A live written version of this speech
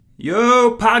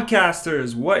Yo,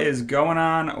 podcasters, what is going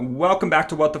on? Welcome back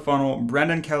to What the Funnel.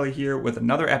 Brendan Kelly here with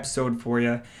another episode for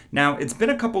you. Now, it's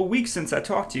been a couple weeks since I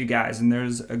talked to you guys, and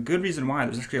there's a good reason why.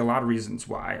 There's actually a lot of reasons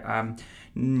why.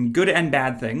 Good and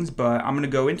bad things, but I'm going to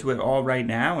go into it all right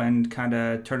now and kind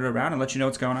of turn it around and let you know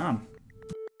what's going on.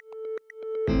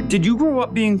 Did you grow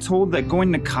up being told that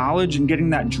going to college and getting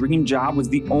that dream job was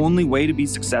the only way to be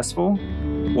successful?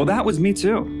 Well, that was me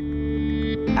too.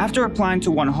 After applying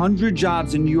to 100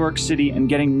 jobs in New York City and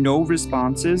getting no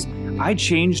responses, I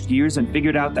changed gears and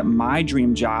figured out that my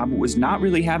dream job was not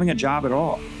really having a job at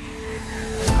all.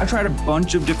 I tried a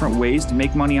bunch of different ways to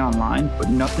make money online, but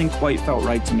nothing quite felt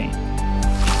right to me.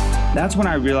 That's when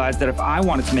I realized that if I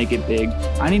wanted to make it big,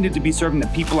 I needed to be serving the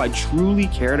people I truly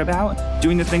cared about,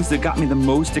 doing the things that got me the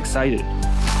most excited.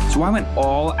 So I went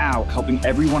all out helping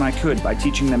everyone I could by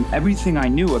teaching them everything I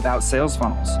knew about sales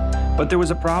funnels. But there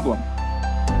was a problem.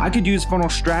 I could use funnel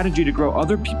strategy to grow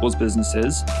other people's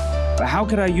businesses, but how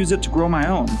could I use it to grow my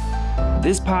own?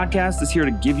 This podcast is here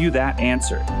to give you that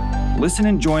answer. Listen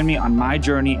and join me on my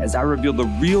journey as I reveal the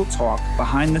real talk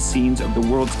behind the scenes of the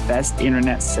world's best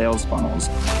internet sales funnels.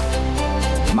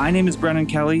 My name is Brendan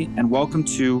Kelly, and welcome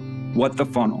to What the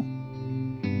Funnel.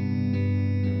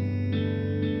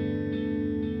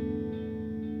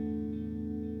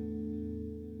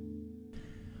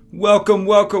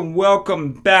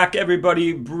 Welcome back,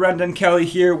 everybody. Brendan Kelly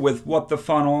here with What the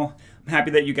Funnel. I'm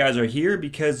happy that you guys are here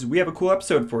because we have a cool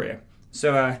episode for you.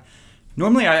 So,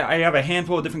 normally I have a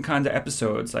handful of different kinds of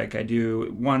episodes. Like I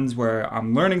do ones where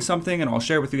I'm learning something and I'll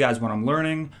share with you guys what I'm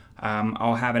learning.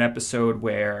 I'll have an episode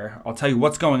where I'll tell you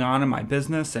what's going on in my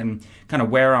business and kind of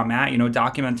where I'm at,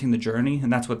 documenting the journey.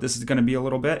 And that's what this is going to be a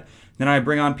little bit. Then I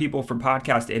bring on people for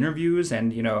podcast interviews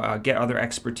and, get other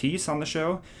expertise on the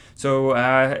show. So,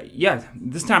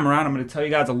 this time around, I'm going to tell you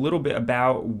guys a little bit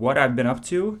about what I've been up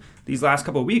to these last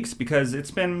couple of weeks, because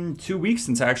it's been 2 weeks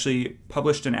since I actually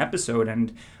published an episode,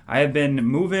 and I have been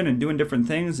moving and doing different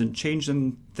things and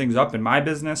changing things up in my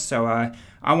business. So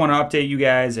I want to update you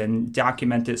guys and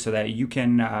document it so that you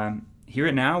can hear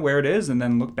it now where it is and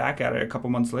then look back at it a couple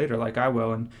months later like I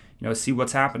will and see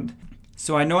what's happened.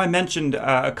 So I know I mentioned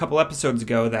a couple episodes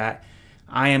ago that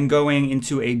I am going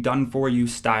into a done-for-you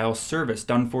style service,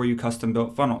 done-for-you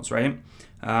custom-built funnels, right?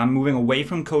 I'm moving away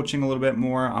from coaching a little bit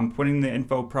more. I'm putting the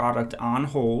info product on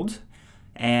hold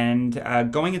and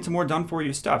going into more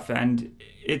done-for-you stuff. And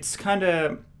it's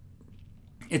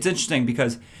interesting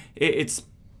because it's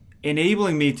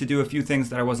enabling me to do a few things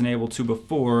that I wasn't able to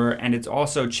before, and it's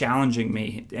also challenging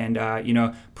me and,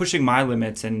 pushing my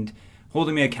limits and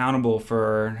holding me accountable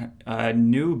for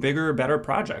new, bigger, better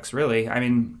projects, really. I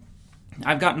mean,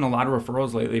 I've gotten a lot of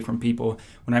referrals lately from people.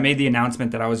 When I made the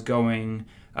announcement that I was going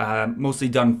mostly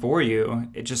done for you,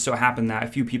 it just so happened that a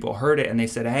few people heard it and they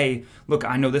said, hey, look,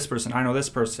 I know this person.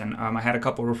 I had a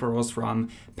couple referrals from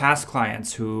past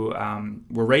clients who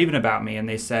were raving about me, and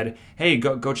they said, hey,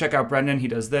 go check out Brendan. He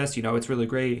does this, it's really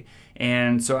great.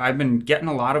 And so I've been getting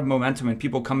a lot of momentum and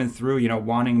people coming through,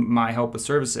 wanting my help with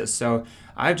services. So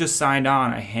I've just signed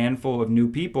on a handful of new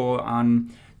people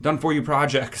on done-for-you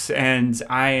projects, and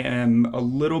I am a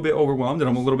little bit overwhelmed and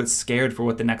I'm a little bit scared for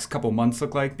what the next couple months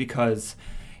look like, because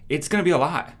it's going to be a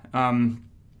lot. I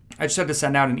just had to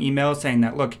send out an email saying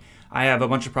that, look, I have a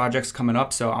bunch of projects coming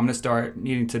up, so I'm going to start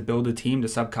needing to build a team to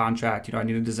subcontract. I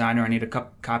need a designer, I need a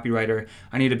copywriter,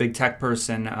 I need a big tech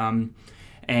person.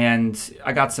 And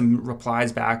I got some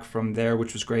replies back from there,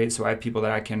 which was great. So I have people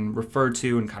that I can refer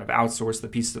to and kind of outsource the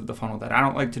pieces of the funnel that I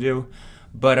don't like to do.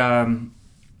 But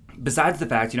besides the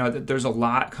fact, that there's a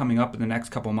lot coming up in the next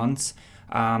couple months.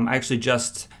 I actually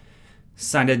just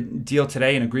signed a deal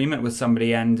today, an agreement with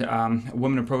somebody, and a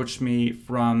woman approached me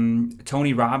from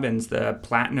Tony Robbins, the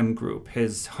Platinum Group,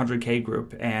 his 100K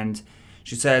group, and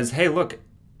she says, hey, look,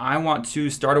 I want to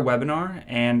start a webinar,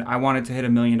 and I want it to hit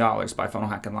 $1 million by Funnel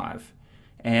Hacking Live.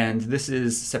 And this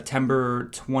is September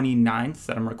 29th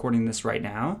that I'm recording this right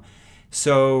now.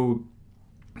 So,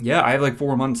 yeah, I have like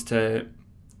 4 months to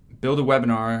build a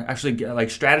webinar, actually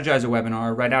strategize a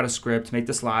webinar, write out a script, make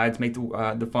the slides, make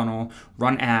the funnel,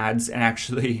 run ads, and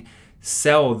actually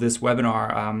sell this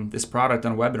webinar, this product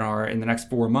on a webinar in the next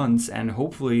 4 months, and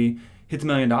hopefully hit the $1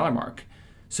 million mark.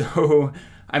 So,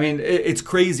 I mean, it's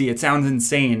crazy. It sounds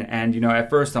insane. And, at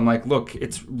first I'm like, look,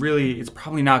 it's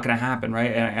probably not going to happen, right?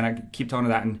 And I keep telling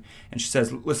her that. And she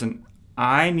says, listen,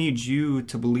 I need you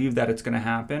to believe that it's going to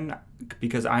happen,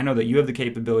 because I know that you have the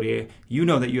capability. You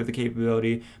know that you have the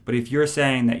capability. But if you're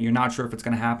saying that you're not sure if it's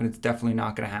going to happen, it's definitely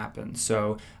not going to happen.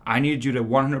 So I need you to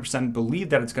 100% believe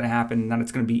that it's going to happen, and that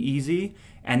it's going to be easy,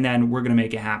 and then we're going to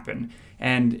make it happen.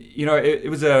 And, it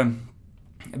was a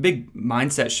a big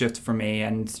mindset shift for me.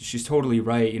 And she's totally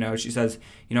right. She says,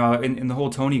 in the whole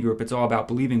Tony group, it's all about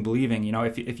believing.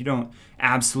 If you don't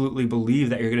absolutely believe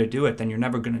that you're going to do it, then you're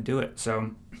never going to do it.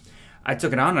 So I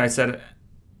took it on and I said,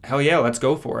 hell yeah, let's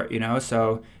go for it.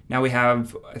 So now we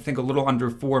have, I think, a little under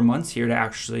 4 months here to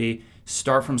actually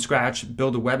start from scratch,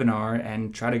 build a webinar,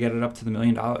 and try to get it up to the $1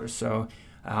 million. So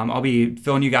I'll be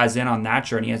filling you guys in on that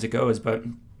journey as it goes. But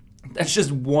that's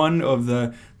just one of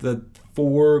the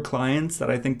 4 clients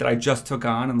that I think that I just took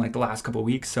on in like the last couple of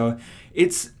weeks. So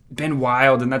it's been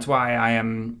wild, and that's why I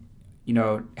am,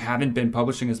 haven't been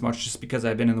publishing as much, just because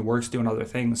I've been in the works doing other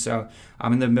things. So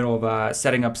I'm in the middle of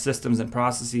setting up systems and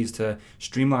processes to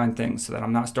streamline things so that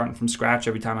I'm not starting from scratch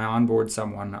every time I onboard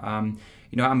someone.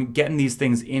 I'm getting these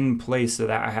things in place so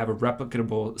that I have a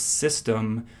replicable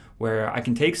system where I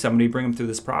can take somebody, bring them through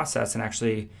this process, and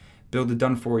actually build a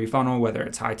done-for-you funnel, whether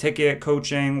it's high-ticket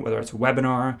coaching, whether it's a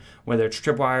webinar, whether it's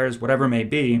tripwires, whatever it may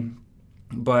be.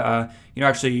 But,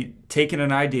 actually taking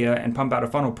an idea and pump out a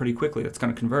funnel pretty quickly that's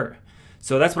going to convert.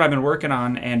 So that's what I've been working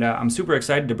on, and I'm super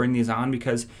excited to bring these on,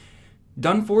 because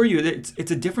done for you,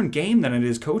 it's a different game than it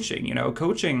is coaching.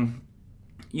 Coaching,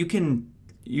 you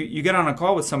get on a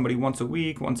call with somebody once a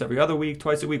week, once every other week,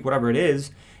 twice a week, whatever it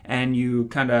is, and you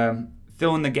kind of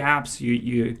fill in the gaps,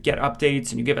 you get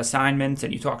updates, and you give assignments,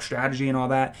 and you talk strategy and all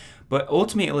that. But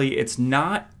ultimately, it's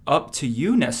not up to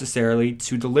you necessarily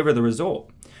to deliver the result.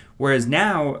 Whereas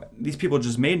now, these people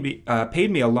just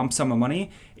paid me a lump sum of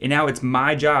money, and now it's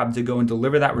my job to go and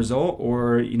deliver that result,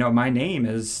 or my name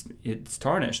it's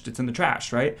tarnished, it's in the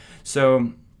trash, right?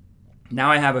 So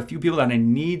now I have a few people that I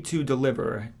need to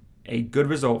deliver a good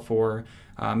result for,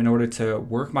 in order to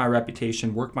work my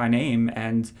reputation, work my name,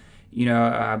 and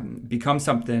become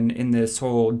something in this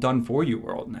whole done for you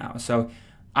world now. So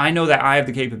I know that I have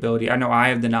the capability, I know I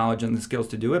have the knowledge and the skills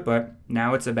to do it, but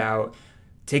now it's about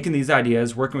taking these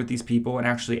ideas, working with these people, and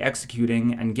actually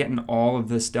executing and getting all of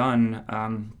this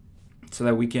done, so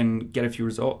that we can get a few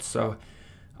results. So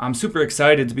I'm super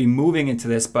excited to be moving into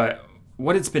this, but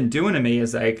what it's been doing to me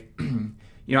is like,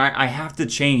 I have to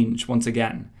change once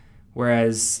again.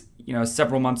 Whereas,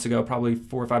 several months ago, probably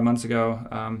 4 or 5 months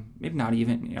ago, maybe not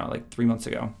even, like 3 months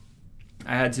ago,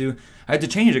 I had to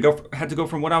change. I had to go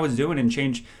from what I was doing and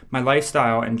change my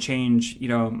lifestyle and change,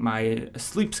 my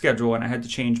sleep schedule, and I had to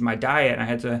change my diet, and I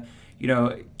had to,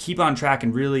 keep on track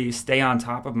and really stay on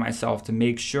top of myself to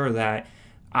make sure that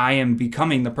I am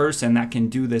becoming the person that can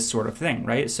do this sort of thing,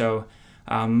 right? So,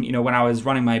 when I was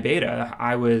running my beta,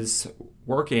 I was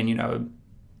working,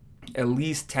 at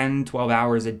least 10, 12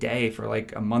 hours a day for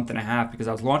like a month and a half, because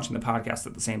I was launching the podcast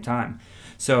at the same time.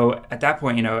 So at that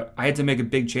point, I had to make a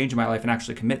big change in my life and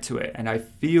actually commit to it. And I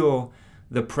feel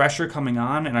the pressure coming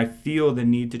on, and I feel the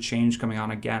need to change coming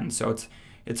on again. So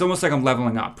it's almost like I'm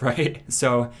leveling up, right?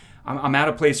 So I'm at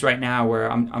a place right now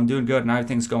where I'm doing good and I have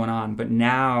things going on, but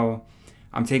now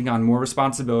I'm taking on more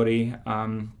responsibility,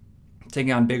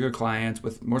 taking on bigger clients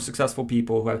with more successful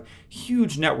people who have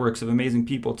huge networks of amazing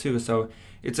people too. So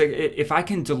it's like, if I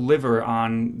can deliver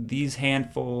on these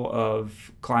handful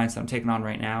of clients that I'm taking on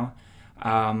right now,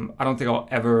 I don't think I'll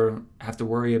ever have to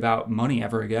worry about money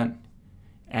ever again.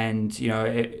 And,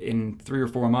 in 3 or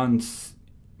 4 months,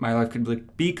 my life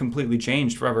could be completely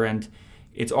changed forever. And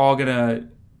it's all going to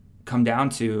come down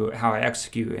to how I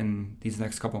execute in these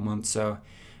next couple of months. So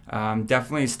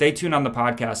definitely stay tuned on the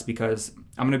podcast, because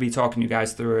I'm going to be talking you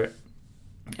guys through it.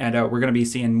 And we're going to be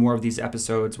seeing more of these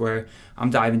episodes where I'm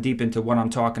diving deep into what I'm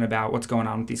talking about, what's going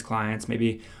on with these clients.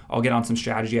 Maybe I'll get on some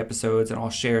strategy episodes and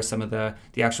I'll share some of the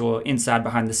actual inside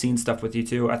behind the scenes stuff with you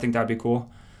too. I think that'd be cool.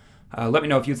 Let me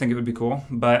know if you think it would be cool.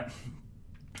 But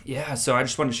yeah, so I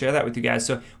just wanted to share that with you guys.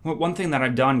 So one thing that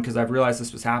I've done, because I've realized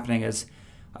this was happening, is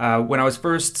when I was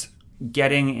first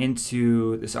getting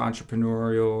into this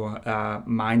entrepreneurial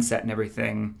mindset and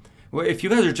everything, well, if you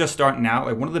guys are just starting out,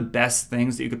 like, one of the best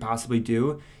things that you could possibly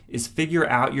do is figure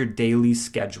out your daily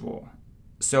schedule.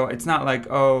 So it's not like,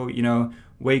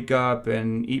 wake up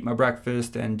and eat my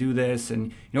breakfast and do this,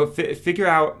 and, figure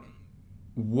out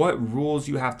what rules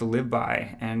you have to live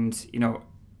by, and,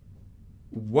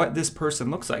 what this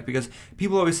person looks like. Because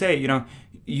people always say,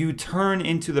 you turn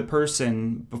into the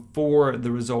person before the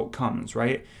result comes,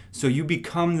 right? So you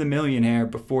become the millionaire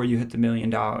before you hit the $1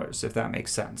 million, if that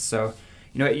makes sense. So,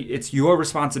 it's your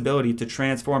responsibility to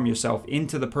transform yourself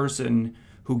into the person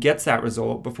who gets that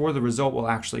result before the result will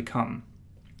actually come.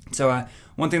 So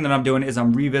one thing that I'm doing is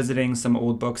I'm revisiting some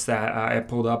old books that I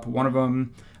pulled up. One of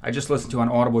them I just listened to on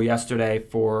Audible yesterday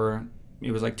for,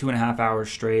 it was like 2.5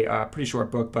 hours straight, pretty short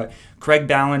book, but Craig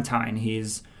Ballantyne,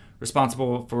 he's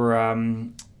responsible for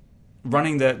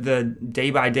running the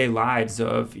day-by-day lives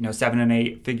of 7 and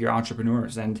 8 figure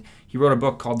entrepreneurs. And he wrote a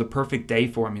book called The Perfect Day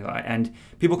Formula, and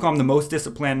people call him the most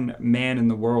disciplined man in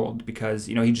the world because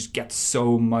he just gets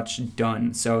so much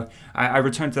done. So I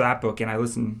returned to that book and I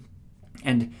listened.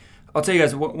 And I'll tell you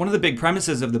guys, one of the big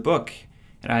premises of the book,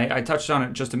 and I touched on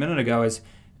it just a minute ago, is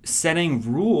setting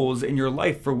rules in your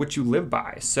life for which you live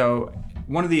by. So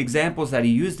one of the examples that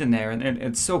he used in there, and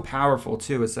it's so powerful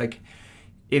too, is like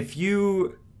if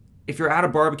you're at a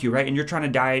barbecue, right, and you're trying to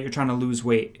diet, you're trying to lose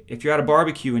weight. If you're at a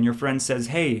barbecue and your friend says,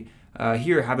 hey,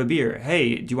 here, have a beer.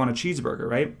 Hey, do you want a cheeseburger,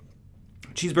 right?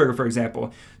 Cheeseburger, for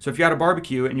example. So if you're at a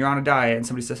barbecue and you're on a diet and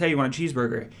somebody says, hey, you want a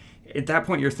cheeseburger? At that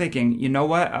point, you're thinking, you know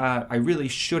what? I really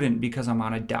shouldn't because I'm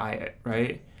on a diet,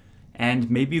 right?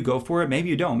 And maybe you go for it, maybe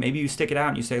you don't. Maybe you stick it out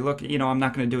and you say, look, I'm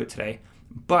not going to do it today.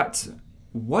 But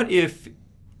what if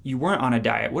you weren't on a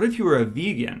diet? What if you were a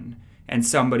vegan and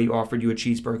somebody offered you a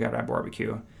cheeseburger at a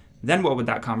barbecue? Then what would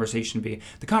that conversation be?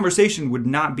 The conversation would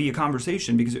not be a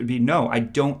conversation because it would be, no, I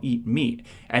don't eat meat.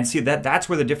 And see, that's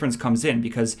where the difference comes in,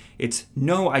 because it's,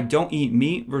 no, I don't eat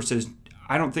meat versus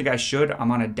I don't think I should,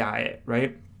 I'm on a diet,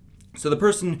 right? So the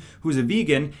person who's a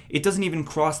vegan, it doesn't even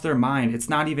cross their mind. It's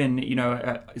not even,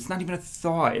 it's not even a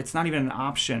thought. It's not even an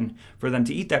option for them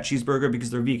to eat that cheeseburger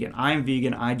because they're vegan. I am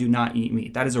vegan. I do not eat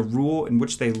meat. That is a rule in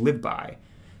which they live by.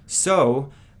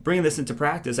 So bringing this into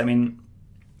practice,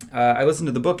 I listened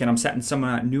to the book and I'm setting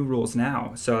some new rules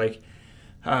now. So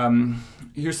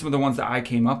here's some of the ones that I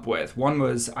came up with. One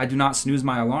was I do not snooze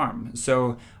my alarm.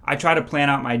 So I try to plan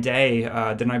out my day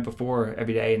the night before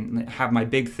every day and have my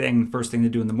big thing, first thing to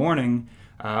do in the morning.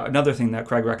 Another thing that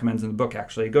Craig recommends in the book,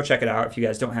 actually. Go check it out if you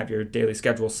guys don't have your daily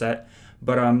schedule set.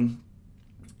 But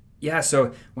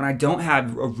so when I don't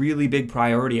have a really big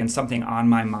priority and something on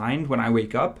my mind when I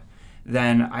wake up,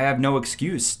 then I have no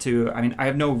excuse I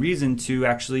have no reason to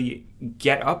actually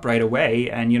get up right away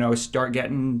and, start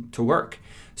getting to work.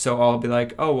 So I'll be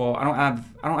like, oh, well, I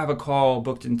don't have a call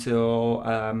booked until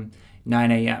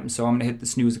 9 a.m. So I'm going to hit the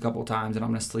snooze a couple times and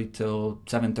I'm going to sleep till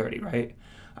 7:30, right?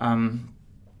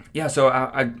 So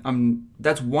I'm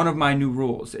that's one of my new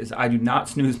rules is I do not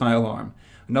snooze my alarm.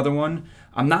 Another one,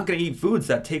 I'm not going to eat foods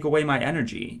that take away my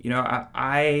energy.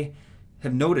 I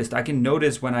have noticed, I can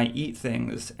notice when I eat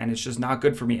things and it's just not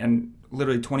good for me. And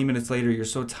literally 20 minutes later, you're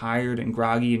so tired and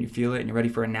groggy and you feel it and you're ready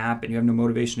for a nap and you have no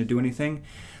motivation to do anything.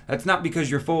 That's not because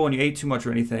you're full and you ate too much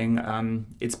or anything.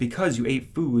 It's because you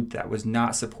ate food that was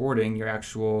not supporting your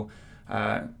actual,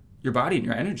 your body and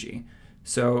your energy.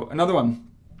 So another one,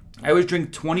 I always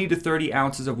drink 20 to 30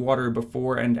 ounces of water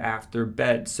before and after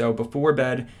bed. So before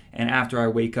bed and after I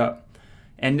wake up.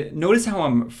 And notice how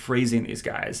I'm phrasing these,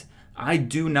 guys. I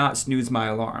do not snooze my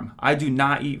alarm. I do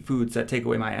not eat foods that take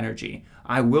away my energy.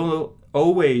 I will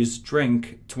always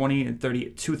drink 20 to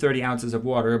 30 ounces of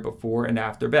water before and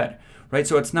after bed, right?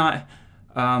 So it's not,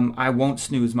 I won't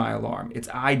snooze my alarm. It's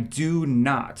I do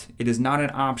not. It is not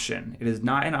an option. It is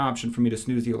not an option for me to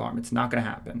snooze the alarm. It's not going to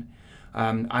happen.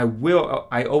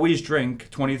 I always drink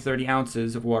 20 to 30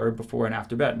 ounces of water before and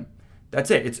after bed. That's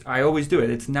it. I always do it.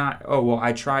 It's not, oh, well,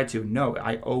 I try to. No,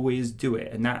 I always do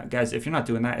it. And that, guys, if you're not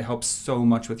doing that, it helps so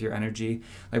much with your energy.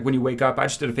 Like when you wake up, I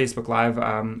just did a Facebook Live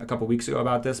a couple weeks ago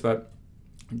about this, but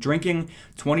drinking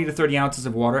 20 to 30 ounces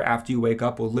of water after you wake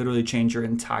up will literally change your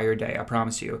entire day. I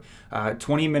promise you. Within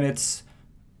 20 minutes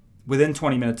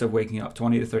of waking up,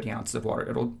 20 to 30 ounces of water.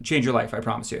 It'll change your life. I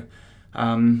promise you.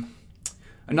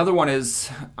 Another one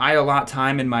is I allot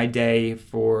time in my day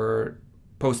for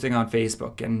posting on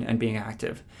Facebook and being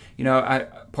active.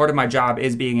 Part of my job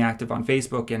is being active on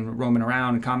Facebook and roaming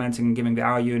around and commenting and giving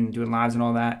value and doing lives and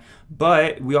all that.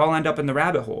 But we all end up in the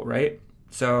rabbit hole, right?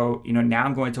 So, now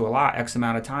I'm going to allot X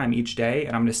amount of time each day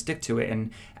and I'm going to stick to it and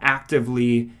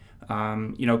actively,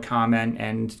 comment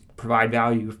and provide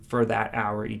value for that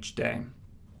hour each day.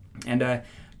 And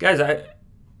guys,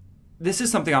 this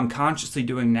is something I'm consciously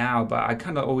doing now, but I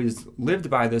kind of always lived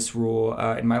by this rule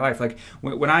in my life. Like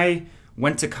when I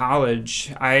went to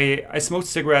college, I smoked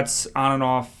cigarettes on and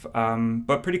off,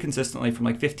 but pretty consistently from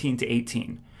like 15 to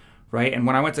 18, right? And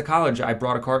when I went to college, I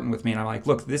brought a carton with me and I'm like,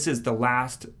 look, this is the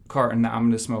last carton that I'm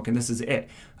going to smoke and this is it.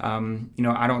 I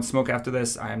don't smoke after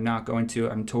this. I'm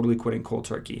totally quitting cold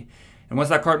turkey. And once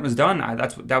that carton was done,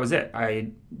 that was it. I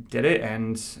did it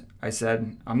and I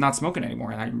said, I'm not smoking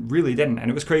anymore. And I really didn't.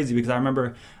 And it was crazy because I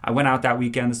remember I went out that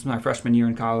weekend. This was my freshman year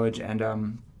in college.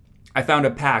 And I found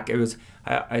a pack. It was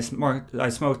I smoked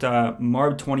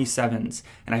Marb 27s,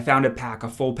 and I found a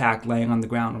full pack laying on the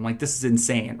ground. I'm like, this is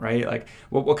insane, right? Like,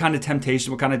 what kind of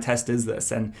temptation, what kind of test is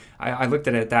this? And I looked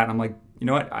at it at that, and I'm like, you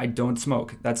know what? I don't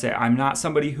smoke. That's it. I'm not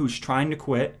somebody who's trying to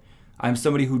quit. I'm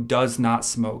somebody who does not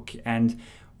smoke. And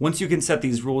once you can set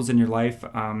these rules in your life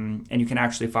and you can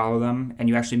actually follow them and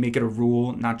you actually make it a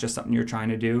rule, not just something you're trying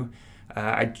to do,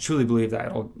 I truly believe that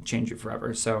it'll change you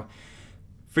forever. So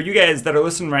for you guys that are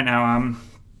listening right now,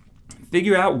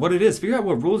 figure out what it is. Figure out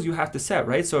what rules you have to set,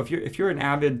 right? So if you're an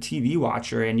avid TV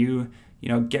watcher and you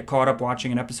get caught up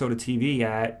watching an episode of TV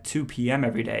at 2 p.m.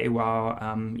 every day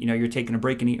while you're taking a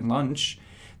break and eating lunch,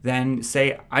 then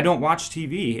say, I don't watch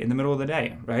TV in the middle of the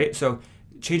day, right? So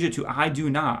change it to I do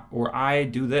not, or I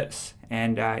do this,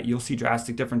 and you'll see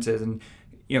drastic differences. And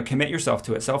commit yourself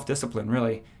to it, self-discipline,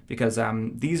 really, because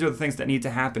these are the things that need to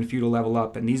happen for you to level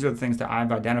up, and these are the things that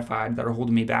I've identified that are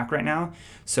holding me back right now.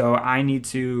 So I need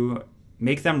to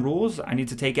make them rules. I need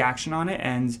to take action on it,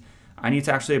 and I need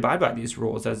to actually abide by these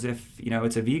rules as if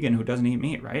it's a vegan who doesn't eat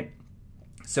meat, right?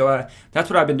 So that's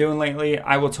what I've been doing lately.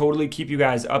 I will totally keep you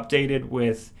guys updated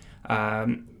with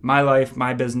my life,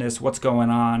 my business, what's going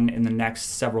on in the next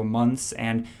several months.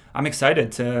 And I'm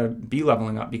excited to be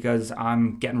leveling up because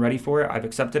I'm getting ready for it. I've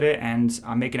accepted it and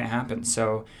I'm making it happen.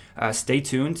 So stay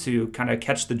tuned to kind of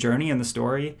catch the journey and the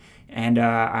story. And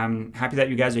I'm happy that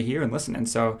you guys are here and listening.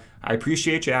 So I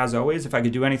appreciate you as always. If I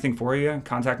could do anything for you,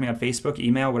 contact me on Facebook,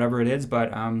 email, whatever it is.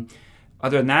 But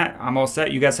other than that, I'm all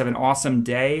set. You guys have an awesome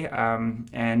day,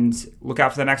 and look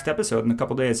out for the next episode in a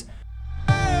couple days.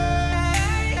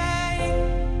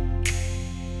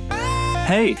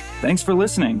 Hey, thanks for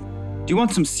listening. Do you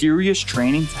want some serious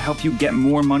training to help you get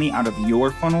more money out of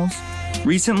your funnels?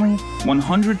 Recently,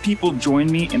 100 people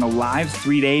joined me in a live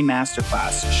 3-day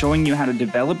masterclass showing you how to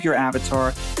develop your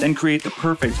avatar, then create the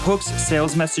perfect hooks,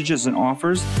 sales messages, and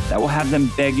offers that will have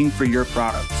them begging for your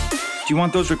product. Do you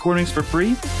want those recordings for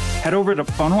free? Head over to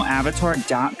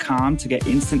funnelavatar.com to get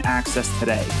instant access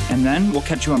today, and then we'll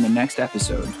catch you on the next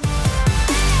episode.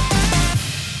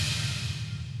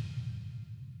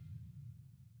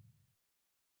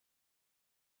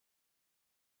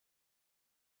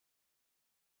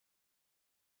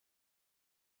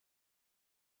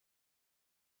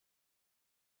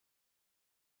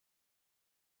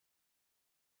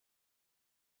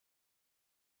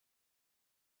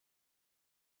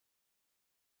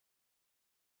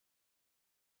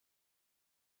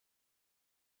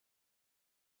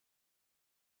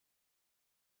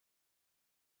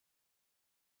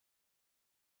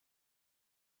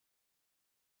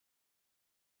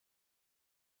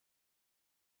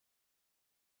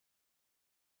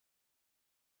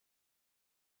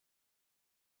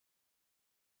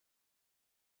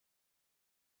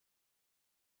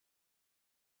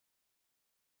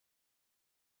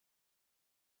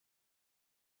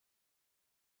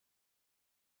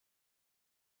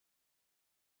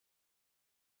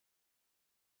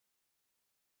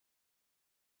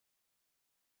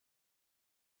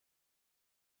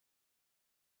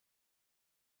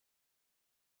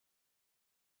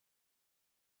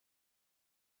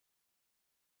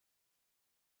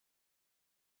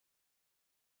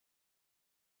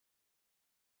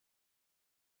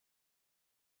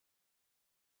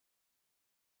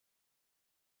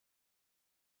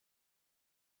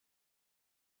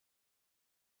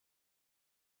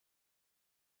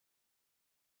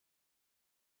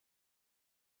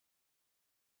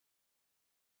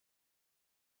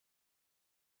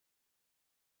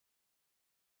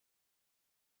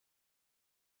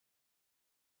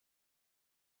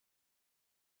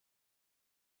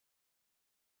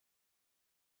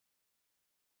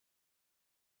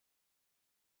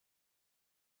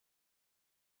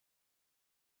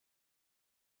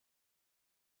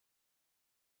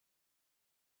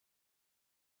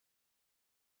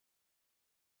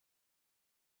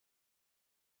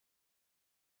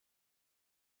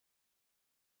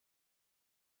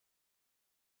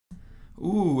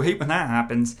 Ooh, hate when that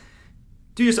happens.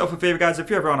 Do yourself a favor, guys.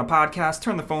 If you're ever on a podcast,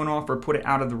 turn the phone off or put it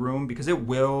out of the room because it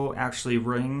will actually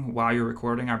ring while you're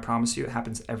recording. I promise you, it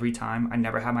happens every time. I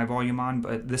never have my volume on,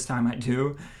 but this time I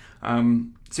do.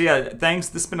 So yeah, thanks.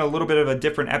 This has been a little bit of a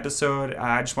different episode.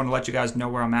 I just want to let you guys know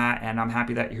where I'm at, and I'm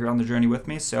happy that you're on the journey with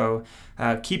me. So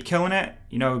keep killing it.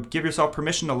 Give yourself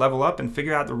permission to level up and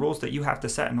figure out the rules that you have to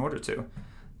set in order to.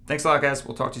 Thanks a lot, guys.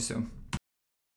 We'll talk to you soon.